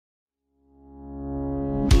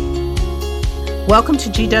Welcome to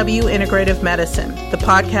GW Integrative Medicine, the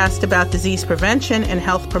podcast about disease prevention and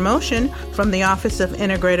health promotion from the Office of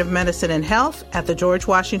Integrative Medicine and Health at the George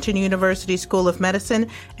Washington University School of Medicine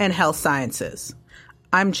and Health Sciences.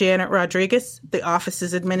 I'm Janet Rodriguez, the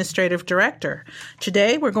office's administrative director.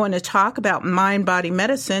 Today, we're going to talk about mind-body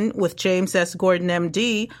medicine with James S. Gordon,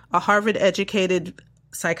 MD, a Harvard-educated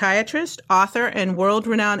psychiatrist, author, and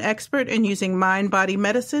world-renowned expert in using mind-body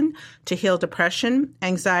medicine to heal depression,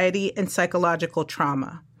 anxiety, and psychological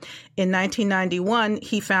trauma. In 1991,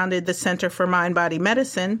 he founded the Center for Mind-Body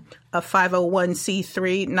Medicine, a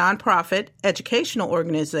 501c3 nonprofit educational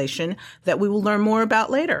organization that we will learn more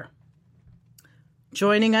about later.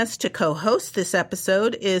 Joining us to co-host this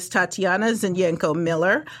episode is Tatiana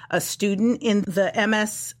Zinyenko-Miller, a student in the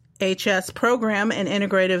MSHS program in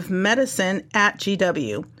integrative medicine at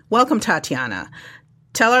GW. Welcome, Tatiana.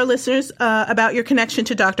 Tell our listeners about your connection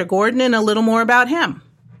to Dr. Gordon and a little more about him.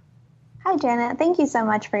 Hi, Janet. Thank you so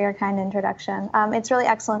much for your kind introduction. It's really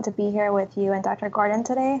excellent to be here with you and Dr. Gordon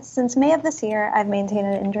today. Since May of this year, I've maintained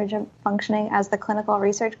an internship functioning as the clinical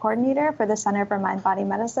research coordinator for the Center for Mind-Body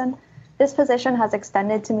Medicine. This position has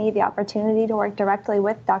extended to me the opportunity to work directly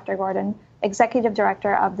with Dr. Gordon, Executive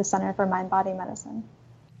Director of the Center for Mind-Body Medicine.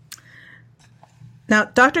 Now,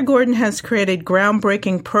 Dr. Gordon has created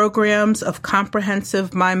groundbreaking programs of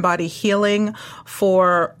comprehensive mind-body healing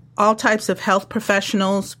for all types of health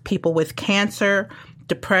professionals, people with cancer,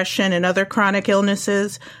 depression, and other chronic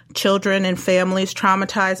illnesses, children and families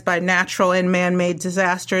traumatized by natural and man-made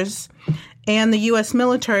disasters, and the U.S.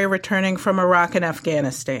 military returning from Iraq and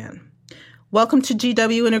Afghanistan. Welcome to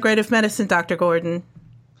GW Integrative Medicine, Dr. Gordon.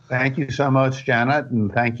 Thank you so much, Janet,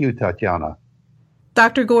 and thank you, Tatiana.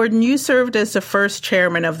 Dr. Gordon, you served as the first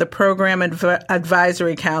chairman of the Program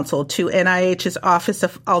Advisory Council to NIH's Office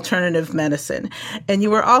of Alternative Medicine, and you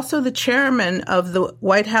were also the chairman of the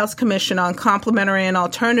White House Commission on Complementary and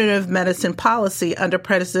Alternative Medicine Policy under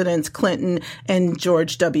Presidents Clinton and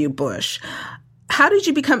George W. Bush. How did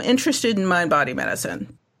you become interested in mind-body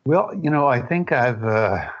medicine? Well, I think I've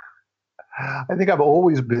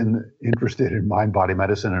always been interested in mind-body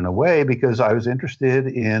medicine in a way because I was interested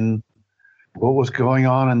in what was going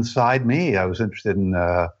on inside me. I was interested in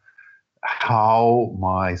how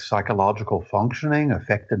my psychological functioning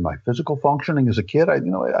affected my physical functioning as a kid. I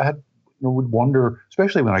would wonder,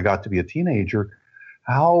 especially when I got to be a teenager,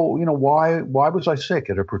 how, why was I sick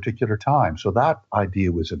at a particular time? So that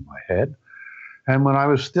idea was in my head. And when I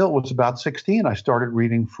was about 16, I started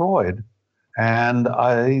reading Freud, and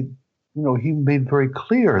he made very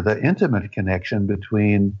clear the intimate connection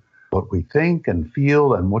between what we think and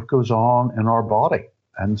feel and what goes on in our body.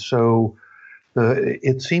 And so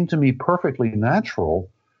it seemed to me perfectly natural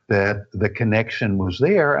that the connection was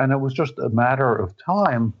there, and it was just a matter of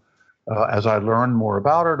time as I learned more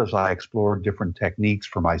about it, as I explored different techniques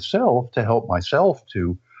for myself to help myself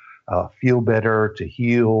to feel better, to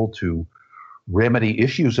heal, to remedy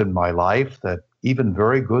issues in my life that even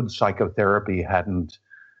very good psychotherapy hadn't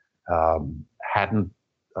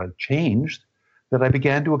changed, that I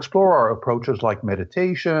began to explore approaches like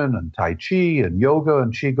meditation and Tai Chi and yoga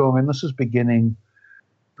and Qigong. And this is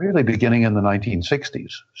really beginning in the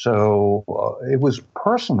 1960s. So it was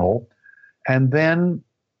personal. And then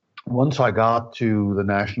once I got to the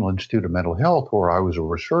National Institute of Mental Health, where I was a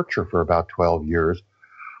researcher for about 12 years,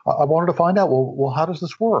 I wanted to find out, well, how does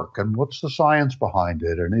this work? And what's the science behind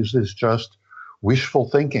it? And is this just wishful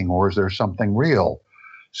thinking, or is there something real?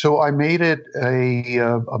 So I made it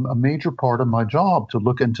a major part of my job to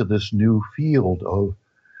look into this new field of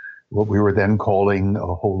what we were then calling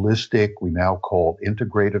holistic. We now call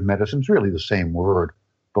integrative medicine. It's really the same word.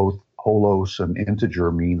 Both holos and integer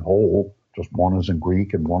mean whole. Just one is in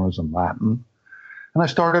Greek and one is in Latin. And I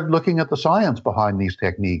started looking at the science behind these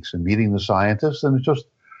techniques and meeting the scientists, and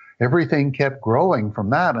everything kept growing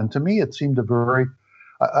from that. And to me, it seemed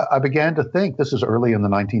I began to think, this is early in the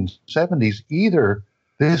 1970s, either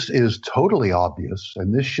this is totally obvious,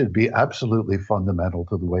 and this should be absolutely fundamental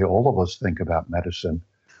to the way all of us think about medicine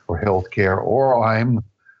or healthcare, or I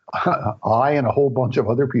and a whole bunch of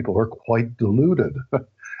other people are quite deluded.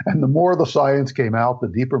 And the more the science came out, the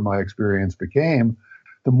deeper my experience became,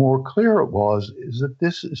 the more clear it was is that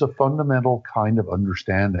this is a fundamental kind of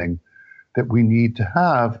understanding that we need to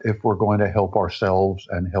have if we're going to help ourselves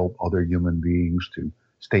and help other human beings to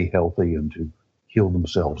stay healthy and to heal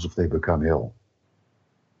themselves if they become ill.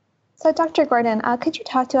 So, Dr. Gordon, could you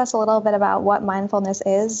talk to us a little bit about what mindfulness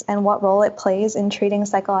is and what role it plays in treating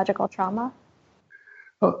psychological trauma?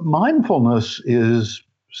 Mindfulness is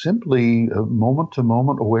simply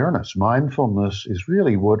moment-to-moment awareness. Mindfulness is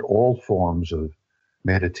really what all forms of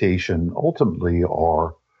meditation ultimately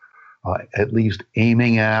are at least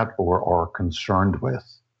aiming at or are concerned with.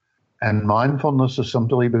 And mindfulness is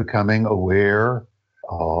simply becoming aware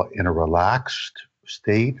in a relaxed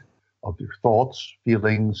state of your thoughts,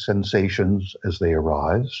 feelings, sensations as they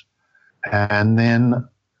arise, and then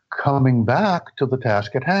coming back to the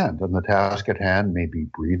task at hand. And the task at hand may be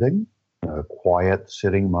breathing, quiet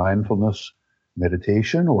sitting mindfulness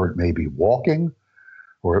meditation, or it may be walking,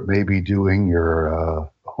 or it may be doing your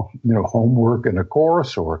homework in a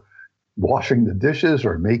course, or washing the dishes,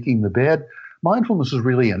 or making the bed. Mindfulness is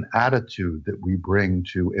really an attitude that we bring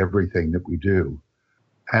to everything that we do.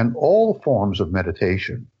 And all forms of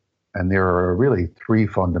meditation, and there are really three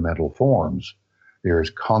fundamental forms. There's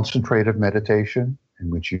concentrative meditation, in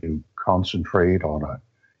which you concentrate on an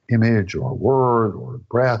image or a word or a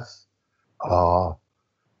breath.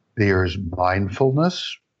 There's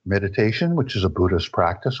mindfulness meditation, which is a Buddhist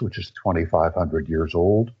practice, which is 2,500 years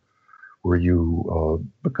old, where you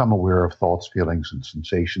become aware of thoughts, feelings, and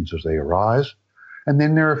sensations as they arise. And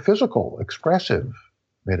then there are physical, expressive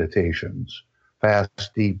meditations,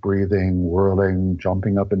 fast, deep breathing, whirling,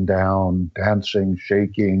 jumping up and down, dancing,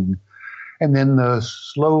 shaking. And then the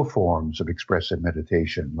slow forms of expressive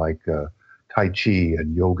meditation, like Tai Chi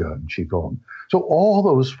and yoga and Qigong. So all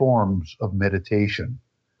those forms of meditation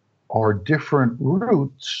are different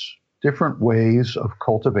routes, different ways of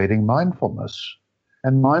cultivating mindfulness.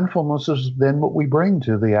 And mindfulness is then what we bring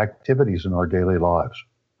to the activities in our daily lives.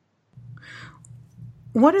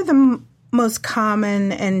 What are the most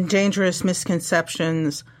common and dangerous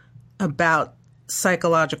misconceptions about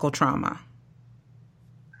psychological trauma?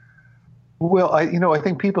 Well, I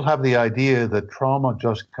think people have the idea that trauma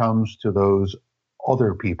just comes to those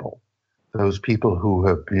other people, those people who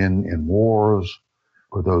have been in wars,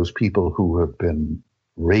 or those people who have been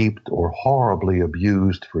raped or horribly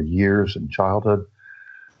abused for years in childhood,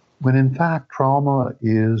 when in fact trauma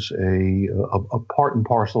is a part and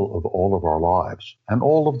parcel of all of our lives. And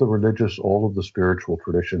all of the religious, all of the spiritual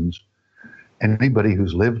traditions, anybody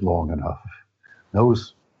who's lived long enough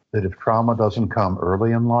knows that if trauma doesn't come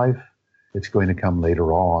early in life, it's going to come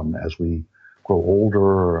later on as we grow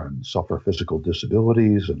older and suffer physical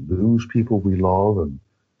disabilities and lose people we love and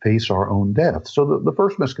face our own death. So the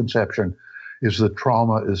first misconception is that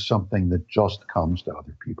trauma is something that just comes to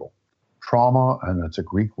other people. Trauma, and it's a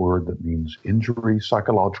Greek word that means injury,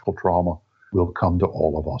 psychological trauma, will come to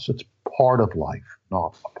all of us. It's part of life,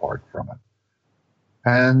 not apart from it.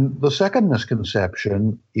 And the second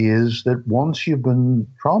misconception is that once you've been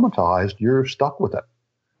traumatized, you're stuck with it.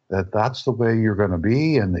 That's the way you're going to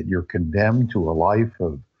be, and that you're condemned to a life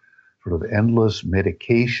of sort of endless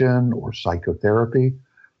medication or psychotherapy,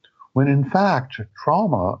 when in fact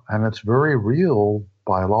trauma and its very real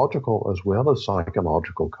biological as well as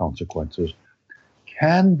psychological consequences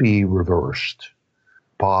can be reversed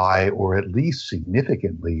by, or at least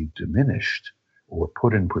significantly diminished or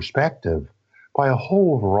put in perspective by a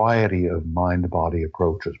whole variety of mind-body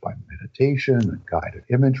approaches, by meditation and guided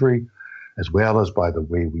imagery, as well as by the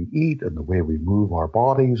way we eat and the way we move our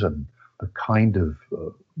bodies and the kind of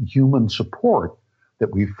human support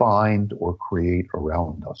that we find or create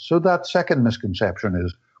around us. So that second misconception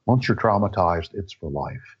is once you're traumatized, it's for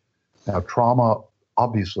life. Now, trauma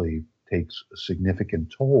obviously takes a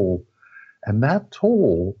significant toll, and that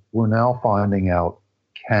toll we're now finding out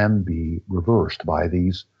can be reversed by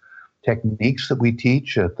these techniques that we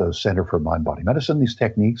teach at the Center for Mind-Body Medicine, these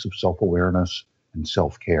techniques of self-awareness and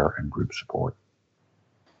self-care and group support.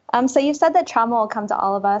 So you said that trauma will come to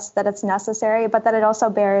all of us, that it's necessary, but that it also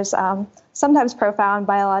bears sometimes profound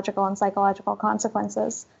biological and psychological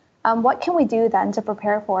consequences. What can we do then to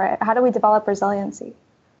prepare for it? How do we develop resiliency?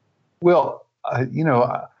 Well,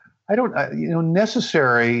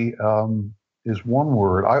 necessary is one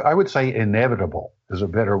word. I would say inevitable is a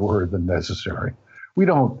better word than necessary. We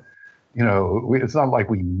don't, it's not like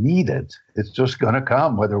we need it. It's just going to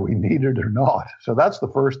come whether we need it or not. So that's the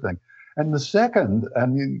first thing. And the second,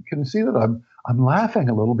 and you can see that I'm laughing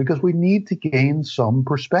a little because we need to gain some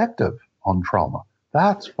perspective on trauma.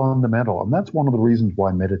 That's fundamental. And that's one of the reasons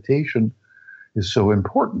why meditation is so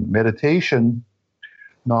important. Meditation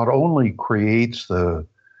not only creates the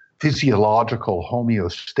physiological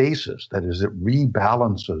homeostasis, that is, it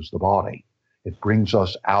rebalances the body. It brings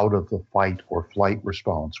us out of the fight or flight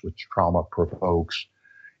response, which trauma provokes,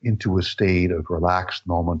 into a state of relaxed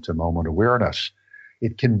moment-to-moment awareness.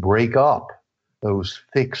 It can break up those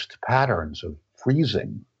fixed patterns of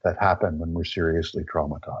freezing that happen when we're seriously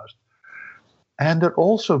traumatized. And it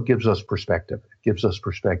also gives us perspective. It gives us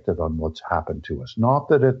perspective on what's happened to us. Not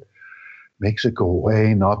that it makes it go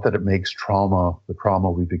away, not that it makes trauma, the trauma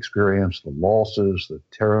we've experienced, the losses, the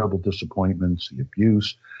terrible disappointments, the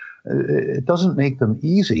abuse, It doesn't make them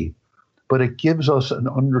easy, but it gives us an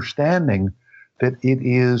understanding that it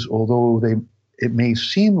is, although it may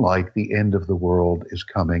seem like the end of the world is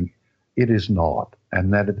coming, it is not.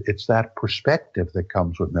 And that it's that perspective that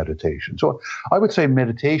comes with meditation. So I would say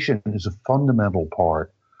meditation is a fundamental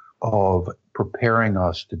part of preparing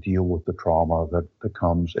us to deal with the trauma that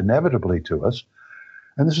comes inevitably to us.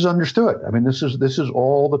 And this is understood. I mean, this is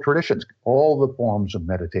all the traditions, all the forms of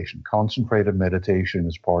meditation. Concentrated meditation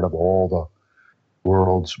is part of all the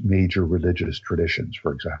world's major religious traditions,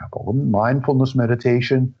 for example. Mindfulness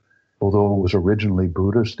meditation, although it was originally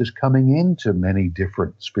Buddhist, is coming into many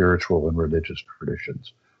different spiritual and religious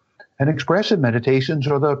traditions. And expressive meditations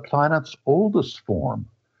are the planet's oldest form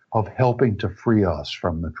of helping to free us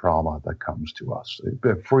from the trauma that comes to us,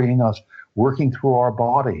 freeing us, working through our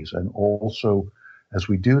bodies. And also, as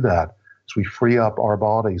we do that, as we free up our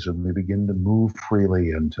bodies and we begin to move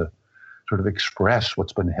freely and to sort of express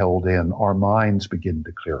what's been held in, our minds begin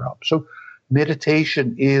to clear up. So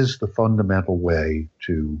meditation is the fundamental way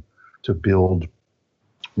to build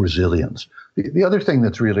resilience. The other thing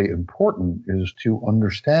that's really important is to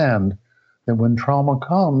understand that when trauma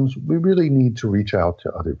comes, we really need to reach out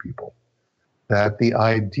to other people. That the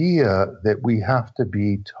idea that we have to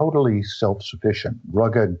be totally self-sufficient,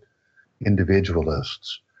 rugged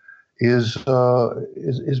individualists is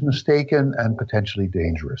mistaken and potentially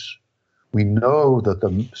dangerous. We know that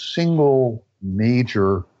the single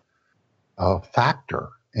major factor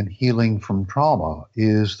in healing from trauma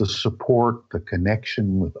is the support, the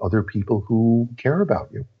connection with other people who care about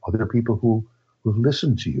you, other people who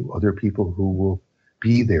listen to you, other people who will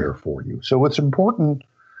be there for you. So it's important,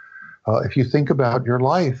 if you think about your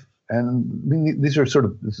life, and I mean, this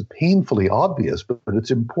is painfully obvious, but it's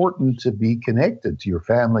important to be connected to your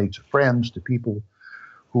family, to friends, to people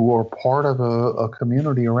who are part of a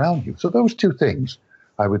community around you. So those two things,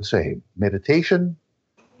 I would say, meditation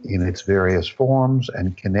in its various forms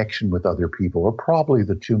and connection with other people are probably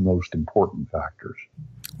the two most important factors.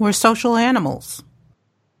 We're social animals.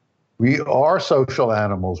 We are social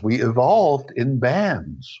animals. We evolved in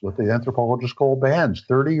bands, what the anthropologists call bands,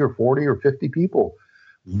 30 or 40 or 50 people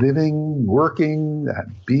living, working,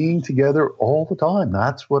 being together all the time.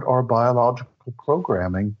 That's what our biological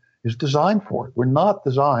programming is designed for. We're not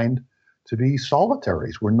designed to be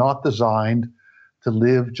solitaries. We're not designed to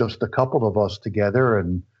live just a couple of us together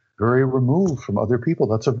and very removed from other people.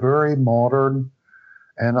 That's a very modern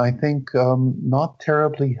and I think not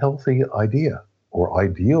terribly healthy idea or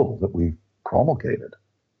ideal that we've promulgated.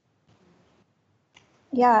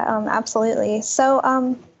 Yeah, absolutely. So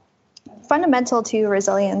fundamental to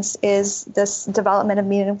resilience is this development of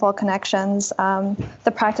meaningful connections,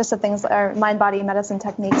 the practice of things that are mind-body medicine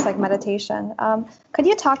techniques like meditation. Could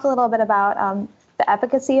you talk a little bit about the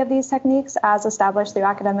efficacy of these techniques as established through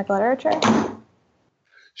academic literature?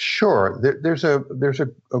 Sure. There's a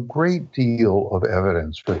great deal of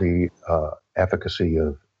evidence for the efficacy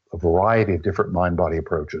of a variety of different mind-body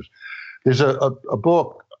approaches. There's a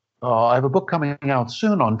book, I have a book coming out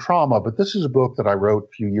soon on trauma, but this is a book that I wrote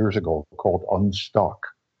a few years ago called Unstuck.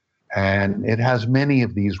 And it has many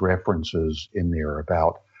of these references in there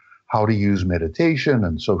about how to use meditation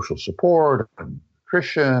and social support and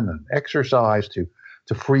nutrition and exercise to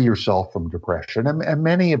free yourself from depression. And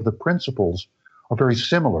many of the principles are very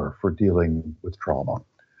similar for dealing with trauma.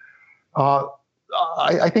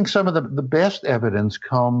 I think some of the best evidence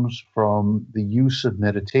comes from the use of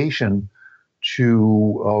meditation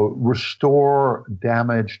to restore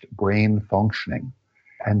damaged brain functioning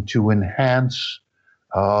and to enhance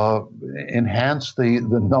the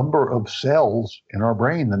number of cells in our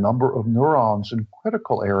brain, the number of neurons in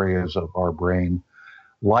critical areas of our brain,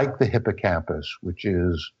 like the hippocampus, which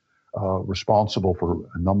is responsible for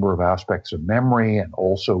a number of aspects of memory and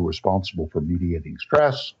also responsible for mediating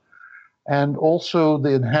stress, and also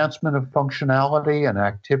the enhancement of functionality and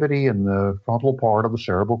activity in the frontal part of the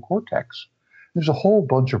cerebral cortex. There's a whole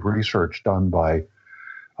bunch of research done by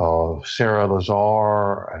Sarah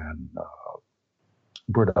Lazar and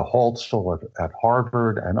Britta Holtzel at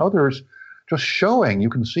Harvard and others, just showing, you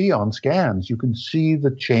can see on scans, you can see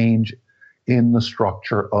the change in the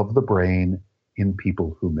structure of the brain in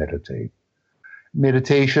people who meditate.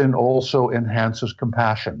 Meditation also enhances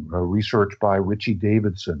compassion. Research by Richie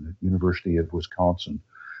Davidson at University of Wisconsin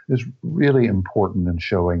is really important in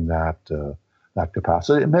showing that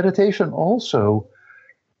capacity. Meditation also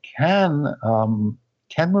can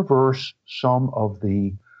reverse some of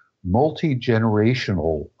the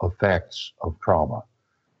multi-generational effects of trauma.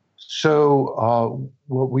 So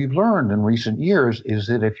what we've learned in recent years is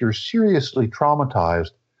that if you're seriously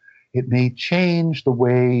traumatized, it may change the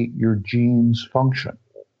way your genes function.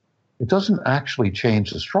 It doesn't actually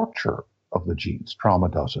change the structure of the genes. Trauma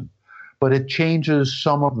doesn't. But it changes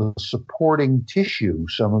some of the supporting tissue,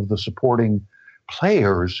 some of the supporting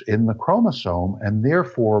players in the chromosome, and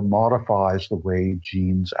therefore modifies the way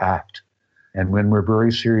genes act. And when we're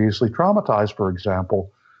very seriously traumatized, for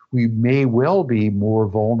example, we may well be more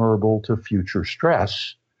vulnerable to future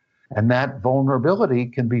stress. And that vulnerability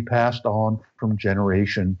can be passed on from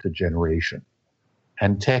generation to generation.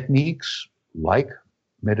 And techniques like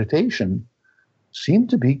meditation seem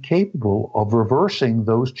to be capable of reversing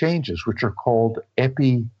those changes, which are called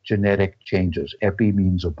epigenetic changes. Epi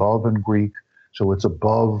means above in Greek, so it's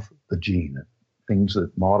above the gene, things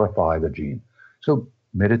that modify the gene. So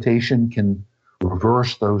meditation can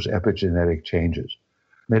reverse those epigenetic changes.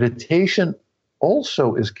 Meditation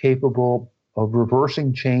also is capable of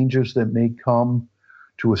reversing changes that may come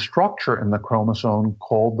to a structure in the chromosome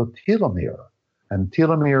called the telomere. And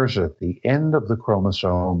telomeres are at the end of the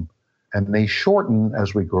chromosome, and they shorten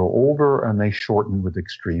as we grow older, and they shorten with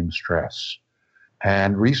extreme stress.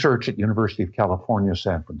 And research at University of California,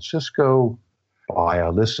 San Francisco, by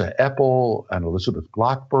Alyssa Epel and Elizabeth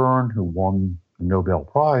Blackburn, who won the Nobel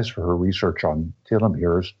Prize for her research on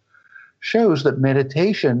telomeres, shows that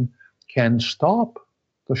meditation can stop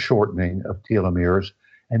the shortening of telomeres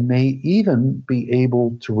and may even be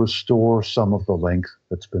able to restore some of the length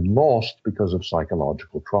that's been lost because of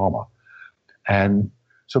psychological trauma. And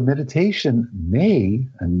so meditation may,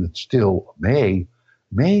 and it still may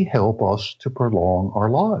help us to prolong our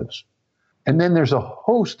lives. And then there's a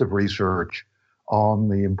host of research on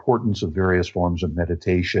the importance of various forms of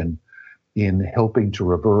meditation in helping to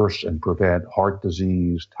reverse and prevent heart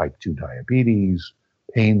disease, type 2 diabetes,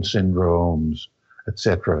 pain syndromes, et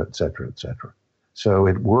cetera, et cetera, et cetera. So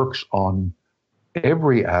it works on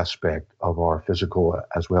every aspect of our physical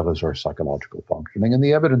as well as our psychological functioning, and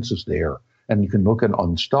the evidence is there. And you can look at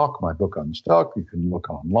Unstuck, my book Unstuck. You can look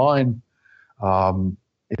online.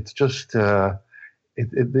 It's just the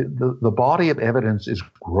body of evidence is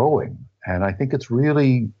growing, and I think it's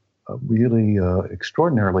really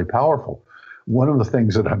extraordinarily powerful. One of the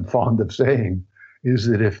things that I'm fond of saying is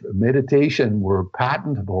that if meditation were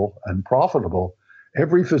patentable and profitable,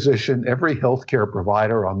 every physician, every healthcare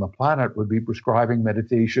provider on the planet would be prescribing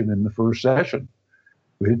meditation in the first session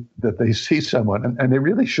that they see someone, and they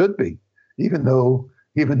really should be. Even though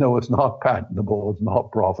it's not patentable, it's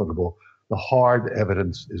not profitable, the hard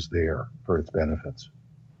evidence is there for its benefits.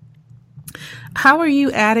 How are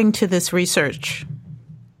you adding to this research?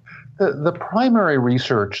 The primary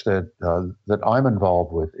research that I'm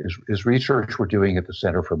involved with is research we're doing at the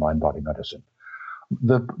Center for Mind-Body Medicine.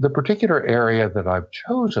 The particular area that I've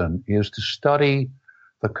chosen is to study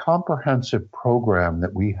the comprehensive program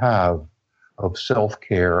that we have of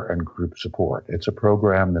self-care and group support. It's a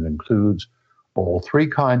program that includes all three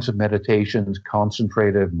kinds of meditations: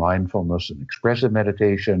 concentrated, mindfulness, and expressive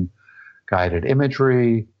meditation, guided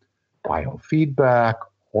imagery, biofeedback,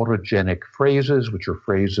 autogenic phrases, which are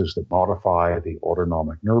phrases that modify the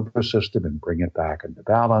autonomic nervous system and bring it back into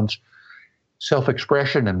balance,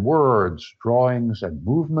 self-expression in words, drawings, and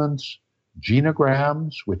movements,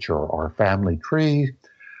 genograms, which are our family tree.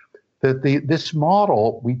 This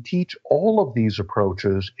model, we teach all of these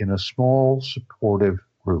approaches in a small supportive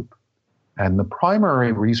group. And the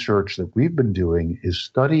primary research that we've been doing is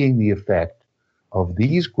studying the effect of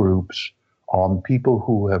these groups on people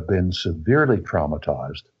who have been severely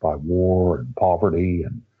traumatized by war and poverty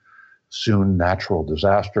and soon natural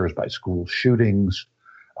disasters, by school shootings,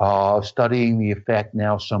 studying the effect.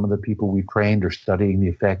 Now some of the people we trained are studying the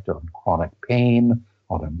effect on chronic pain,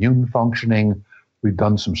 on immune functioning. We've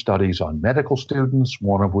done some studies on medical students,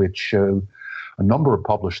 one of which showed a number of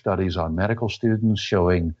published studies on medical students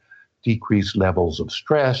showing decreased levels of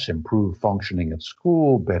stress, improved functioning at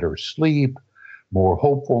school, better sleep, more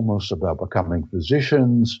hopefulness about becoming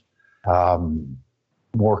physicians,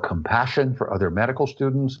 more compassion for other medical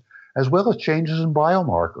students, as well as changes in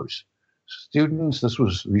biomarkers. Students,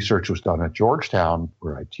 research was done at Georgetown,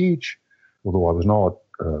 where I teach, although I was not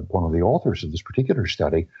one of the authors of this particular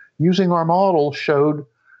study. Using our model showed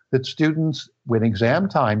that students, when exam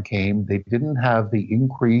time came, they didn't have the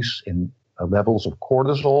increase in levels of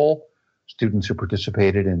cortisol, students who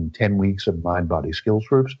participated in 10 weeks of mind-body skills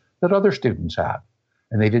groups, that other students had.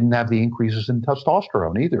 And they didn't have the increases in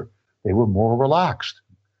testosterone either. They were more relaxed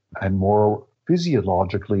and more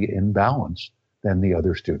physiologically in balance than the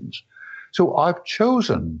other students. So I've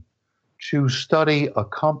chosen to study a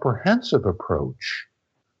comprehensive approach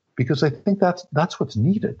because I think that's what's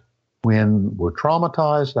needed. When we're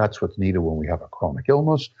traumatized, that's what's needed when we have a chronic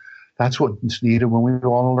illness. That's what's needed when we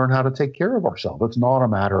want to learn how to take care of ourselves. It's not a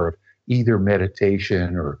matter of either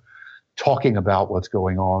meditation or talking about what's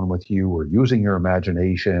going on with you or using your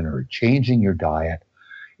imagination or changing your diet.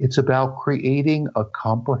 It's about creating a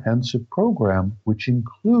comprehensive program which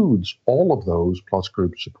includes all of those plus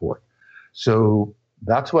group support. So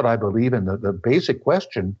that's what I believe in. The basic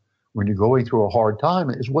question when you're going through a hard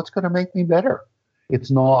time is what's going to make me better?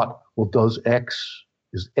 It's not, well,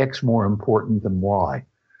 is X more important than Y?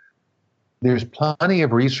 There's plenty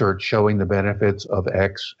of research showing the benefits of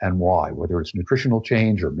X and Y, whether it's nutritional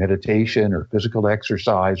change or meditation or physical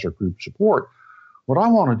exercise or group support. What I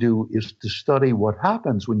want to do is to study what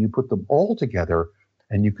happens when you put them all together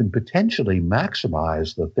and you can potentially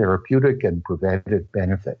maximize the therapeutic and preventive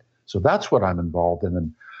benefit. So that's what I'm involved in.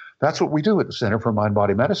 And that's what we do at the Center for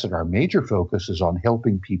Mind-Body Medicine. Our major focus is on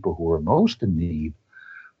helping people who are most in need.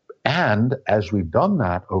 And as we've done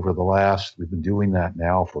that we've been doing that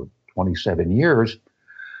now for 27 years.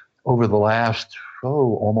 Over the last,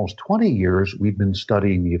 almost 20 years, we've been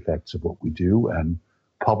studying the effects of what we do and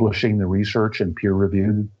publishing the research in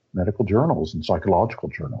peer-reviewed medical journals and psychological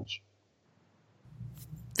journals.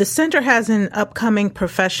 The center has an upcoming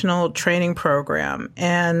professional training program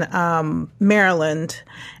in Maryland.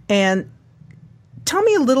 And tell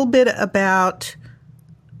me a little bit about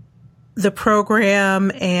the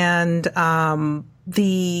program and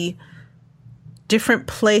the different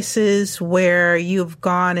places where you've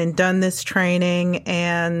gone and done this training.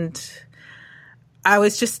 And I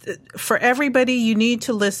was just, for everybody, you need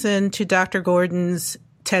to listen to Dr. Gordon's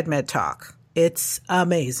TEDMed talk. It's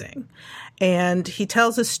amazing. And he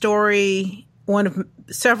tells a story, one of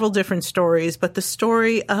several different stories, but the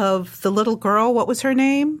story of the little girl, what was her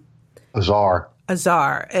name? Azar.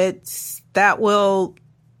 That will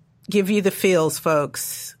give you the feels,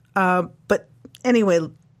 folks. But anyway,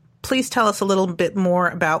 please tell us a little bit more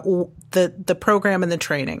about the program and the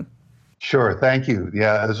training. Sure. Thank you.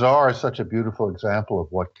 Yeah, Azar is such a beautiful example of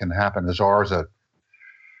what can happen. Azar is a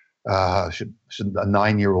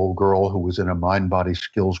 9-year-old girl who was in a mind-body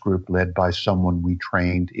skills group led by someone we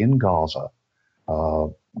trained in Gaza.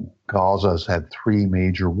 Gaza's had 3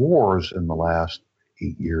 major wars in the last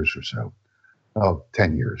 8 years or so.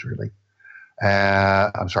 10 years, really.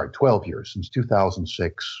 12 years. Since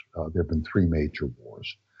 2006, there have been 3 major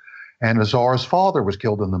wars. And Azar's father was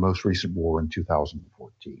killed in the most recent war in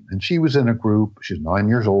 2014. And she was in a group, she's 9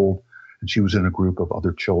 years old, and she was in a group of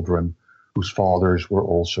other children whose fathers were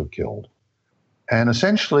also killed. And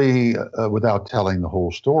essentially, without telling the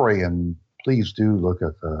whole story, and please do look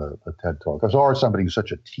at the TED Talk. Azar is somebody who's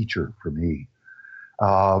such a teacher for me.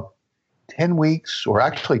 10 weeks, or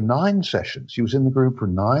actually 9 sessions. She was in the group for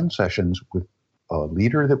 9 sessions with a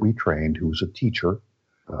leader that we trained who was a teacher,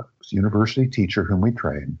 a university teacher whom we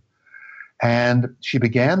trained. And she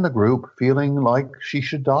began the group feeling like she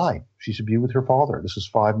should die. She should be with her father. This is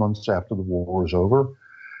 5 months after the war was over.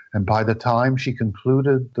 And by the time she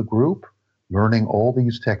concluded the group, learning all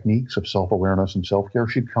these techniques of self-awareness and self-care,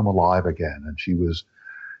 she'd come alive again. And she was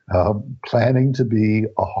planning to be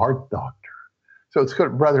a heart doctor. So it's got a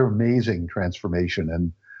rather amazing transformation,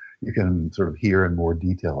 and you can sort of hear in more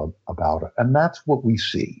detail about it. And that's what we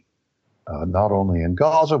see. Not only in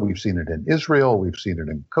Gaza, we've seen it in Israel, we've seen it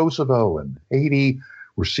in Kosovo and Haiti.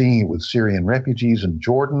 We're seeing it with Syrian refugees in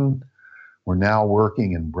Jordan. We're now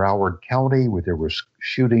working in Broward County, where there were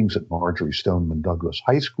shootings at Marjory Stoneman Douglas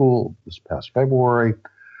High School this past February.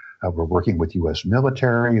 We're working with U.S.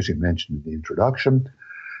 military, as you mentioned in the introduction.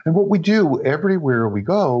 And what we do everywhere we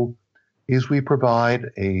go is we provide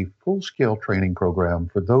a full-scale training program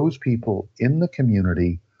for those people in the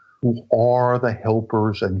community who are the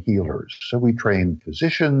helpers and healers. So we train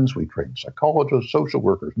physicians, we train psychologists, social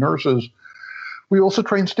workers, nurses. We also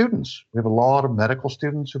train students. We have a lot of medical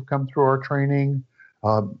students who've come through our training.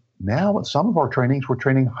 Now, at some of our trainings, we're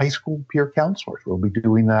training high school peer counselors. We'll be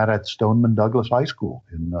doing that at Stoneman Douglas High School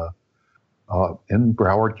in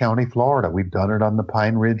Broward County, Florida. We've done it on the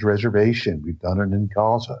Pine Ridge Reservation. We've done it in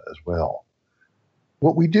Gaza as well.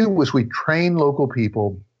 What we do is we train local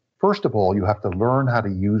people. First of all, you have to learn how to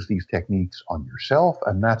use these techniques on yourself,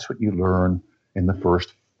 and that's what you learn in the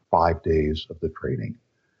first 5 days of the training.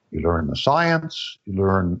 You learn the science, you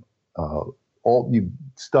learn you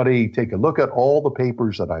study, take a look at all the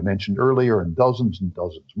papers that I mentioned earlier and dozens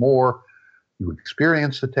more. You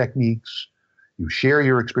experience the techniques. You share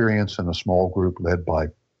your experience in a small group led by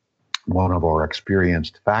one of our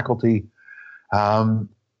experienced faculty.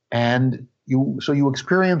 And you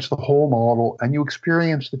experience the whole model and you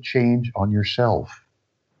experience the change on yourself.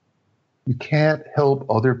 You can't help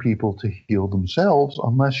other people to heal themselves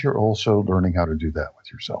unless you're also learning how to do that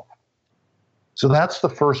with yourself. So that's the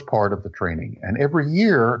first part of the training. And every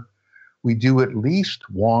year we do at least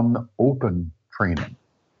one open training.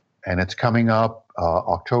 And it's coming up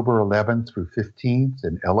October 11th through 15th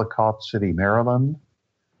in Ellicott City, Maryland.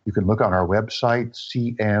 You can look on our website,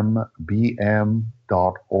 cmbm.org.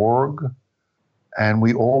 And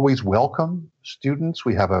we always welcome students.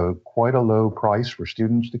 We have quite a low price for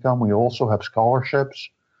students to come. We also have scholarships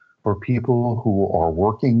for people who are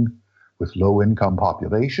working with low-income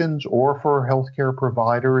populations, or for healthcare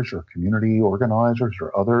providers or community organizers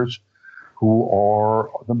or others who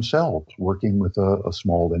are themselves working with a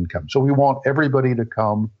small income. So we want everybody to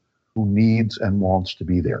come who needs and wants to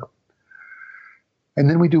be there. And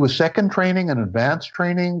then we do a second training, an advanced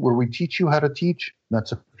training, where we teach you how to teach.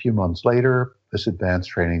 That's a few months later. This advanced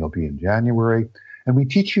training will be in January. And we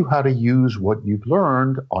teach you how to use what you've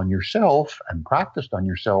learned on yourself and practiced on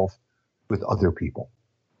yourself with other people.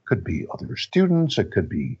 It could be other students. It could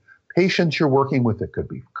be patients you're working with. It could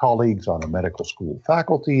be colleagues on a medical school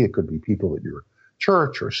faculty. It could be people at your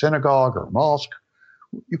church or synagogue or mosque.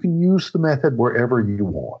 You can use the method wherever you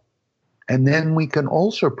want. And then we can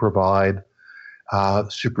also provide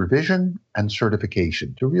supervision and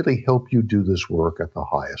certification to really help you do this work at the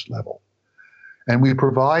highest level. And we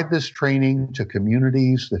provide this training to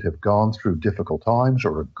communities that have gone through difficult times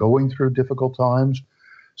or are going through difficult times.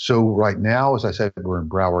 So right now, as I said, we're in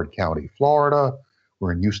Broward County, Florida.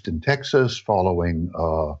 We're in Houston, Texas, following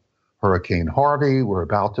Hurricane Harvey. We're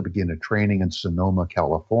about to begin a training in Sonoma,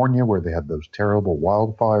 California, where they had those terrible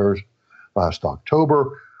wildfires last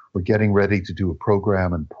October. We're getting ready to do a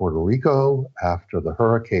program in Puerto Rico after the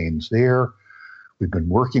hurricanes there. We've been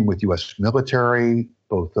working with U.S. military,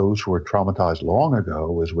 both those who were traumatized long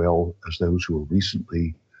ago as well as those who have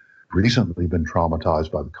recently been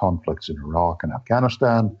traumatized by the conflicts in Iraq and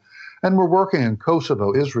Afghanistan. And we're working in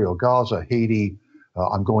Kosovo, Israel, Gaza, Haiti.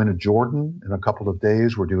 I'm going to Jordan in a couple of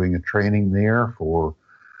days. We're doing a training there for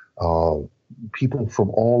people from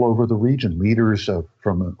all over the region, leaders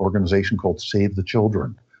from an organization called Save the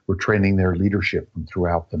Children. We're training their leadership from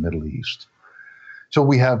throughout the Middle East. So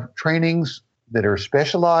we have trainings that are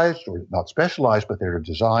specialized, or not specialized, but they're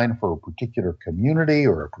designed for a particular community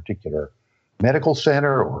or a particular medical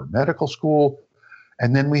center or medical school.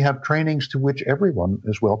 And then we have trainings to which everyone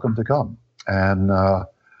is welcome to come. And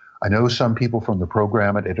I know some people from the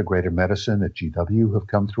program at Integrative Medicine at GW have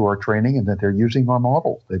come through our training and that they're using our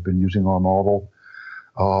model. They've been using our model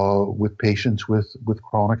with patients with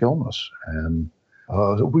chronic illness. And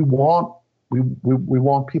we want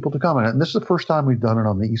people to come. And this is the first time we've done it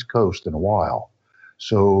on the East Coast in a while.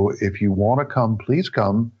 So if you want to come, please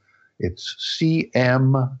come. It's cmbm.org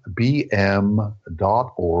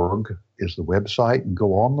is the website, and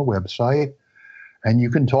go on the website. And you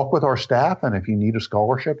can talk with our staff, and if you need a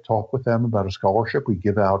scholarship, talk with them about a scholarship. We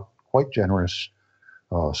give out quite generous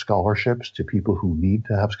scholarships to people who need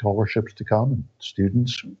to have scholarships to come, and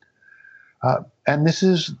students. And this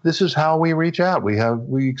is how we reach out.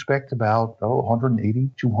 We expect about 180,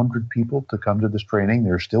 200 people to come to this training.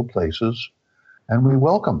 There are still places, and we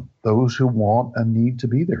welcome those who want and need to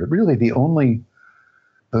be there. Really,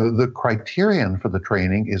 the criterion for the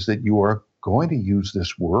training is that you are going to use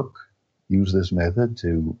this work, use this method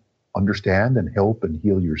to understand and help and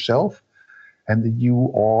heal yourself, and that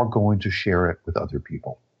you are going to share it with other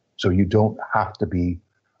people. So you don't have to be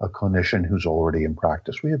a clinician who's already in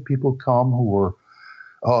practice. We have people come who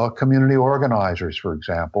are community organizers, for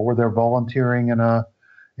example, where they're volunteering in a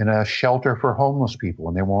shelter for homeless people,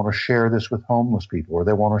 and they want to share this with homeless people, or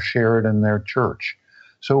they want to share it in their church.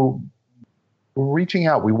 So we're reaching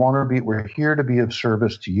out. We're here to be of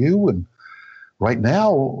service to you. And right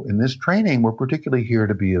now in this training, we're particularly here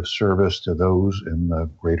to be of service to those in the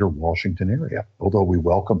greater Washington area. Although we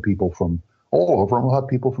welcome people from all over, and we'll have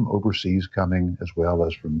people from overseas coming as well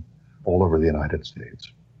as from all over the United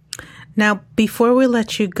States. Now, before we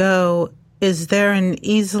let you go, is there an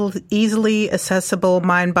easily accessible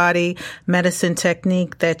mind-body medicine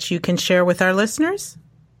technique that you can share with our listeners?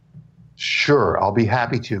 Sure, I'll be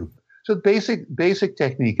happy to. So basic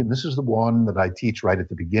technique, and this is the one that I teach right at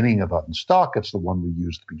the beginning of Unstuck. It's the one we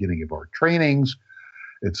use at the beginning of our trainings.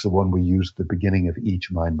 It's the one we use at the beginning of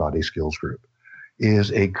each mind-body skills group,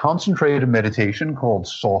 is a concentrated meditation called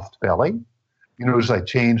soft belly. You notice I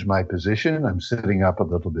changed my position. I'm sitting up a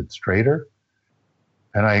little bit straighter.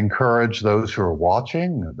 And I encourage those who are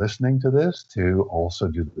watching or listening to this to also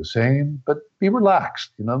do the same, but be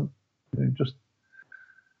relaxed, just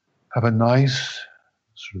have a nice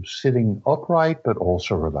sort of sitting upright, but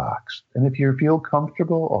also relaxed. And if you feel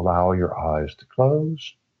comfortable, allow your eyes to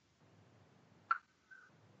close.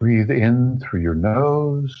 Breathe in through your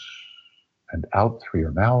nose and out through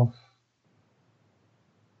your mouth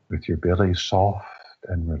with your belly soft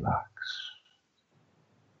and relaxed.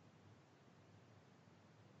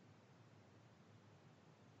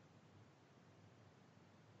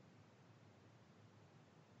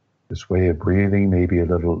 This way of breathing may be a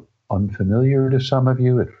little unfamiliar to some of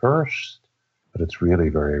you at first, but it's really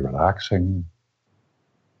very relaxing.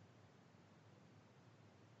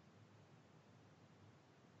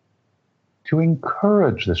 To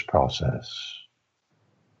encourage this process,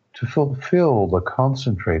 to fulfill the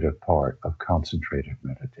concentrative part of concentrative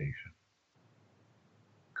meditation.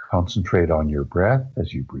 Concentrate on your breath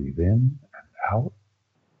as you breathe in and out,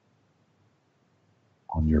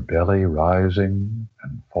 on your belly rising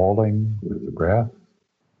and falling with the breath,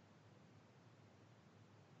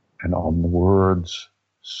 and on the words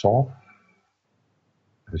soft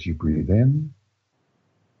as you breathe in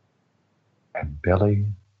and belly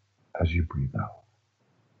as you breathe out.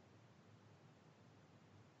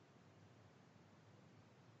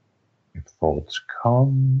 If thoughts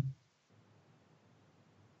come,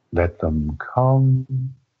 let them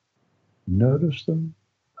come, notice them,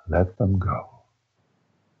 let them go.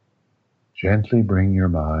 Gently bring your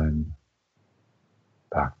mind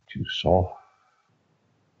back to soft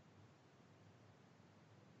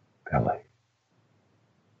belly.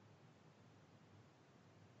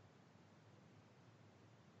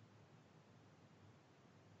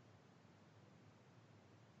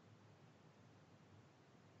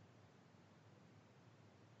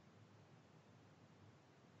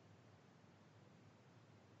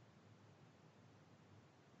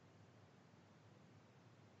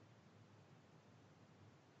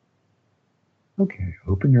 Okay,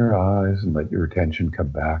 open your eyes and let your attention come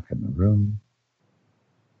back in the room.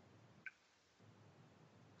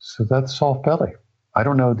 So that's soft belly. I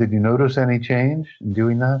don't know, did you notice any change in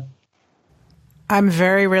doing that? I'm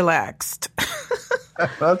very relaxed.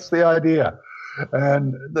 That's the idea.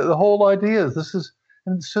 And the whole idea is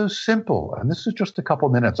and it's so simple. And this is just a couple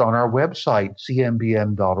minutes on our website,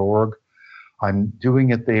 cmbm.org. I'm doing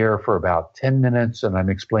it there for about 10 minutes, and I'm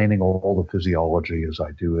explaining all the physiology as I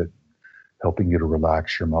do it, helping you to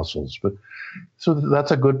relax your muscles. But so that's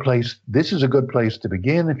a good place. This is a good place to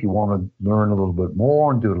begin. If you want to learn a little bit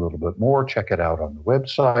more and do a little bit more, check it out on the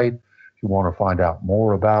website. If you want to find out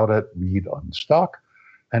more about it, read Unstuck.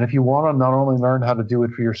 And if you want to not only learn how to do it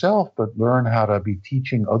for yourself, but learn how to be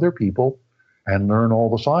teaching other people and learn all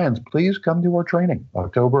the science, please come to our training,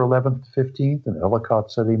 October 11th to 15th in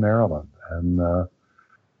Ellicott City, Maryland. And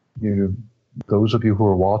those of you who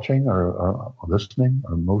are watching or listening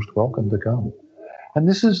are most welcome to come. And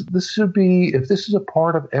this should be, if this is a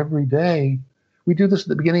part of every day, we do this at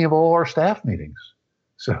the beginning of all our staff meetings.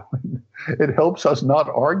 So it helps us not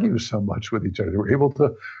argue so much with each other. We're able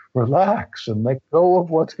to relax and let go of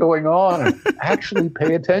what's going on and actually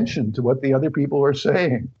pay attention to what the other people are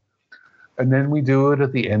saying. And then we do it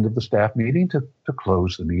at the end of the staff meeting to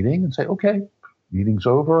close the meeting and say, okay, meeting's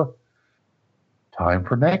over. Time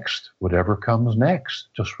for next, whatever comes next.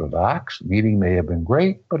 Just relax. The meeting may have been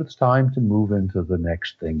great, but it's time to move into the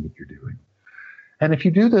next thing that you're doing. And if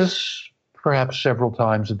you do this perhaps several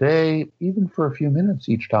times a day, even for a few minutes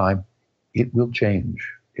each time, it will change.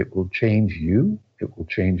 It will change you. It will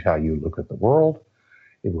change how you look at the world.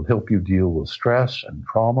 It will help you deal with stress and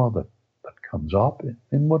trauma that comes up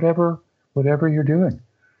in whatever you're doing,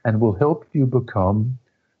 and will help you become,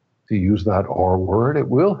 to use that R word, it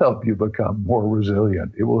will help you become more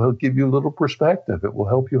resilient. It will help give you a little perspective. It will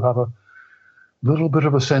help you have a little bit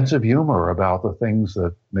of a sense of humor about the things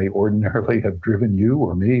that may ordinarily have driven you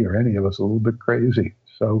or me or any of us a little bit crazy.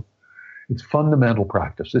 So it's fundamental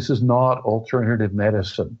practice. This is not alternative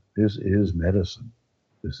medicine. This is medicine.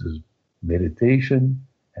 This is meditation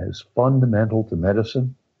as fundamental to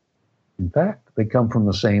medicine. In fact, they come from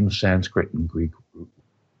the same Sanskrit and Greek root.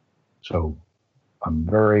 So I'm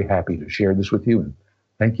very happy to share this with you, and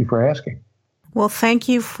thank you for asking. Well, thank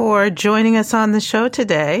you for joining us on the show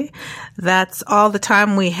today. That's all the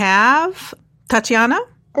time we have. Tatiana?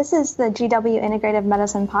 This is the GW Integrative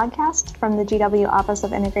Medicine podcast from the GW Office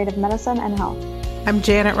of Integrative Medicine and Health. I'm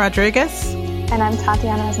Janet Rodriguez. And I'm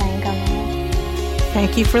Tatiana Znaenko.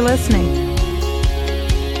 Thank you for listening.